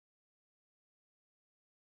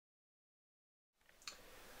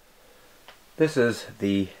This is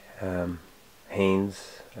the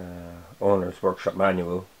Haynes owner's workshop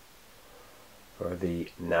manual for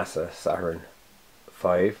the NASA Saturn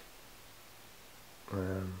V,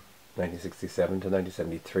 1967 to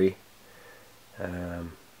 1973,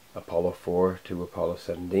 Apollo 4 to Apollo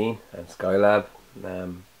 17, and Skylab.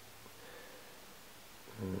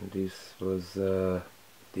 This was the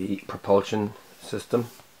propulsion system,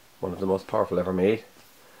 one of the most powerful ever made.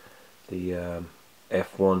 The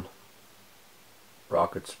F1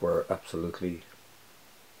 rockets were absolutely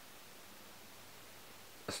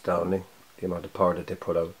astounding, the amount of power that they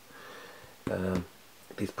put out.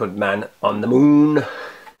 These put man on the moon.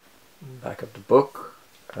 Back of the book,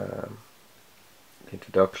 the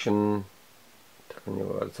introduction, telling you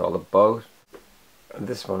what it's all about. And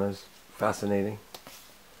this one is fascinating.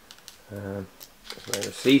 There's my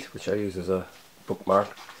receipt, which I use as a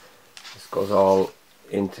bookmark. This goes all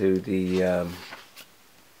into the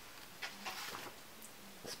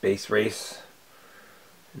space race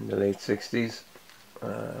in the late 60s.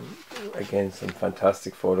 Again, some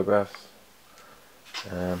fantastic photographs.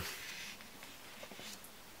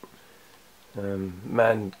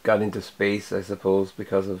 Man got into space, I suppose,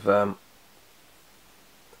 because of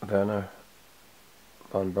Werner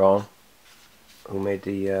von Braun, who made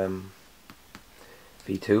the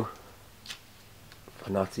V2 for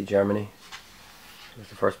Nazi Germany. It was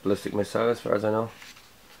the first ballistic missile, as far as I know.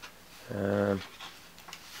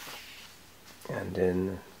 And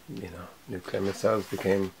then, you know, nuclear missiles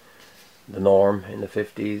became the norm in the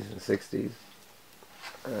 50s and 60s.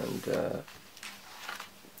 And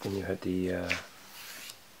then you had the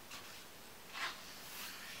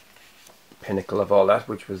pinnacle of all that,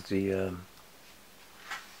 which was the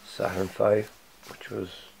Saturn V, which was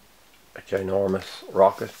a ginormous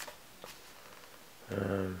rocket,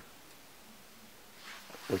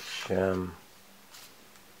 which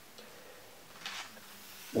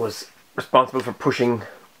was responsible for pushing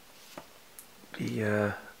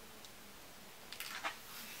the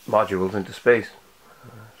modules into space.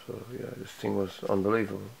 So yeah, this thing was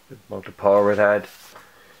unbelievable. The amount of power it had.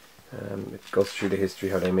 It goes through the history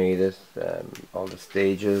how they made it, all the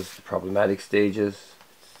stages, the problematic stages,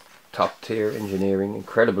 top tier engineering,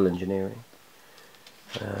 incredible engineering.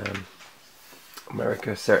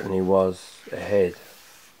 America certainly was ahead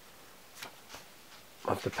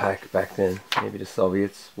of the pack back then. Maybe the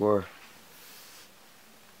Soviets were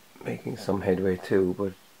making some headway too,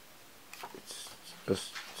 but it's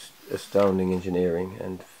just astounding engineering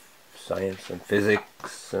and science and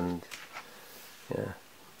physics, and yeah,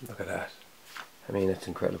 look at that. I mean, it's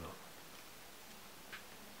incredible.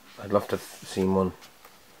 I'd love to have seen one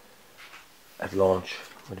at launch.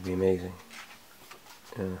 It would be amazing.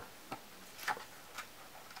 Yeah.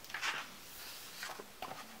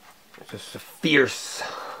 It's just a fierce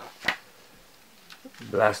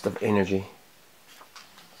blast of energy.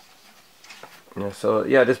 Yeah, so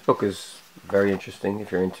yeah, this book is very interesting if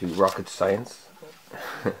you're into rocket science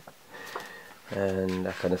and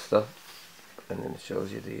that kind of stuff. And then it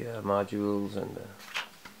shows you the modules and the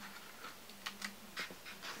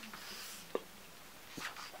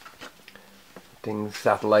things,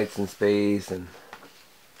 satellites in space and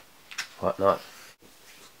whatnot.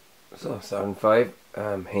 So Saturn V,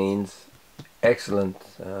 Haynes, excellent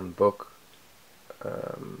book,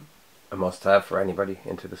 a must-have for anybody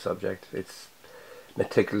into the subject. It's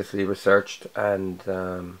meticulously researched and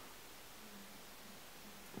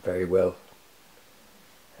very well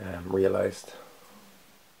realized.